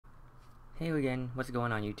Hey again, what's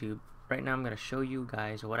going on YouTube? Right now I'm gonna show you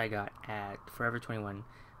guys what I got at Forever 21.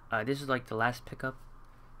 This is like the last pickup.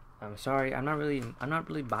 I'm sorry, I'm not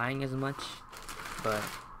really buying as much, but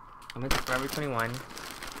I'm at Forever 21.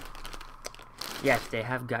 Yes, they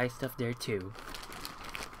have guy stuff there too.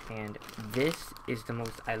 And this is the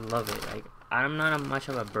most, I love it. Like, I'm not much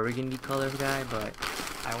of a burgundy color guy, but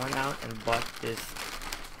I went out and bought this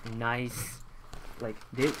nice, like,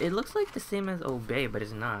 it looks like the same as Obey, but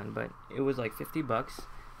it's not. But it was like 50 bucks.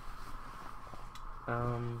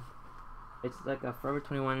 It's like a Forever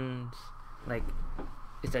 21's, like,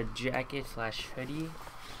 it's a jacket slash hoodie.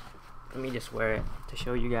 Let me just wear it to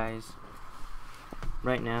show you guys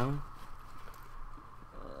right now.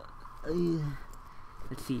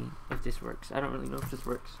 Let's see if this works. I don't really know if this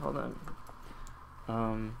works. Hold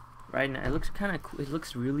on. Right now it looks kind of cool. It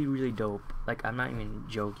looks really dope. Like, I'm not even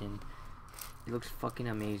joking. It looks fucking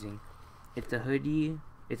amazing. It's a hoodie.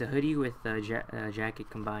 It's a hoodie with a jacket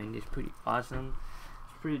combined. It's pretty awesome.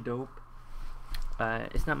 It's pretty dope.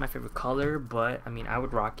 It's not my favorite color, but I mean, I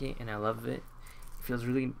would rock it, and I love it. It feels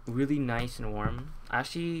really nice and warm.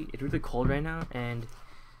 Actually, it's really cold right now, and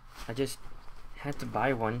I just had to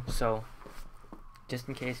buy one. So, just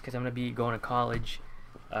in case, because I'm gonna be going to college.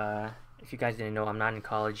 If you guys didn't know, I'm not in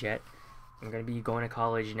college yet. I'm gonna be going to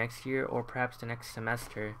college next year, or perhaps the next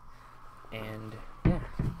semester. And yeah,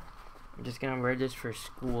 I'm just gonna wear this for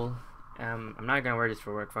school. I'm not gonna wear this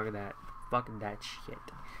for work. Fuck that shit.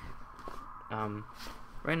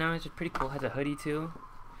 Right now it's just pretty cool. It has a hoodie too.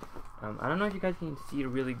 I don't know if you guys can see a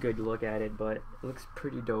really good look at it, but it looks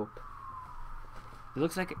pretty dope. It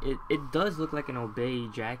looks like it does look like an Obey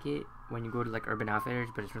jacket when you go to like Urban Outfitters,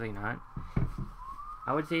 but it's really not.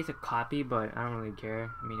 I would say it's a copy, but I don't really care.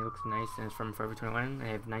 I mean, it looks nice, and it's from Forever 21.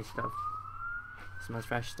 They have nice stuff. It smells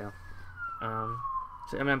fresh still.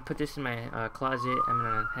 So I'm gonna put this in my closet. I'm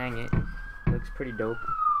gonna hang it. It looks pretty dope.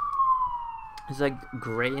 It's like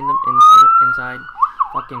gray in the inside.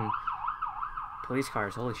 Fucking police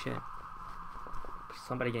cars. Holy shit!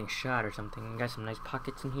 Somebody getting shot or something. Got some nice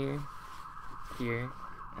pockets in here.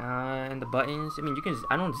 And the buttons. I mean, you can.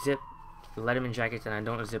 I don't zip Letterman jackets, and I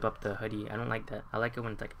don't zip up the hoodie. I don't like that. I like it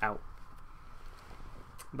when it's like out.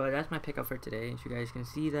 But that's my pickup for today. If you guys can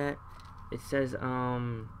see that, it says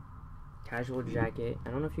casual jacket. I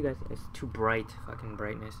don't know if you guys, it's too bright, fucking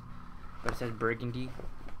brightness, but it says Burgundy.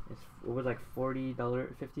 It was like $40,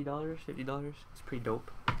 $50. It's pretty dope.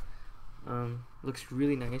 Looks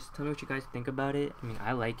really nice. Tell me what you guys think about it. I mean,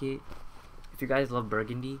 I like it. If you guys love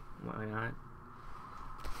Burgundy, why not?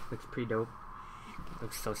 Looks pretty dope.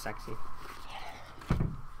 Looks so sexy.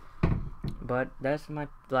 But that's my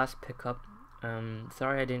last pickup.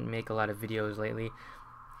 Sorry I didn't make a lot of videos lately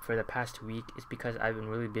for the past week. It's because I've been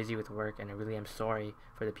really busy with work, and I really am sorry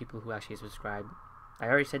for the people who actually subscribe. I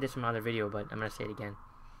already said this in my other video, but I'm gonna say it again.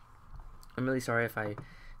 I'm really sorry if I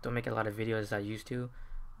don't make a lot of videos as I used to,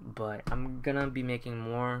 but I'm gonna be making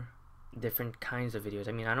more different kinds of videos.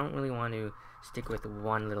 I mean, I don't really want to stick with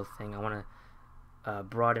one little thing. I want to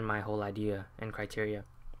broaden my whole idea and criteria.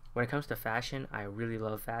 When it comes to fashion, I really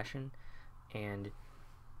love fashion, and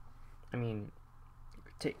I mean,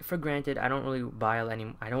 for granted, I don't buy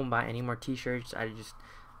any more t-shirts. I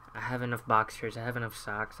have enough boxers, I have enough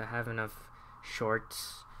socks, I have enough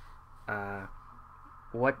shorts.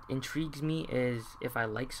 What intrigues me is if I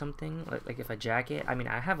like something, like if a jacket, I mean,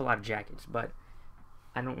 I have a lot of jackets, but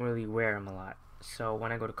I don't really wear them a lot. So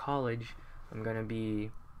when I go to college, I'm gonna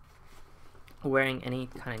be wearing any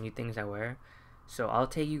kind of new things I wear. So I'll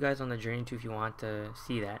take you guys on the journey too if you want to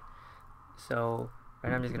see that. So right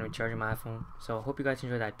now I'm just gonna be charging my iPhone. So I hope you guys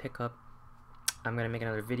enjoyed that pickup. I'm gonna make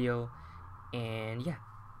another video, and yeah,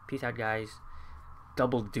 peace out, guys.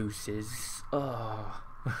 Double deuces. Oh.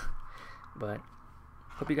 But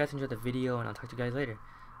hope you guys enjoyed the video, and I'll talk to you guys later.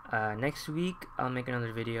 Next week I'll make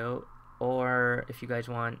another video, or if you guys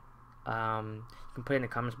want, you can put it in the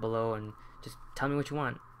comments below and just tell me what you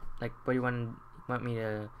want. Like, what do you want me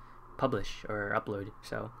to publish or upload?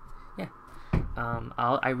 So yeah.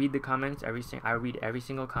 I read the comments. I read every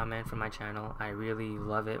single comment from my channel. I really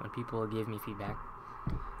love it when people give me feedback.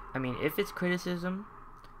 I mean, if it's criticism,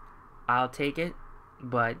 I'll take it.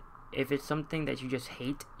 But if it's something that you just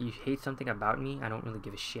hate, you hate something about me, I don't really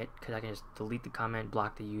give a shit, because I can just delete the comment,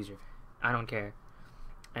 block the user. I don't care.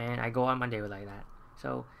 And I go on Monday with like that.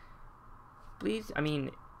 So please, I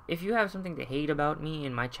mean, if you have something to hate about me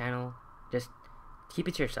in my channel, just keep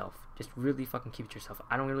it to yourself. Just really fucking keep it to yourself.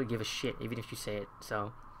 I don't really give a shit, even if you say it.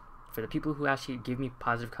 So, for the people who actually give me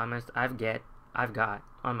positive comments, I've got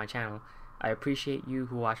on my channel, I appreciate you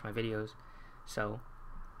who watch my videos. So,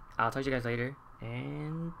 I'll talk to you guys later,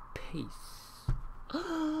 and peace.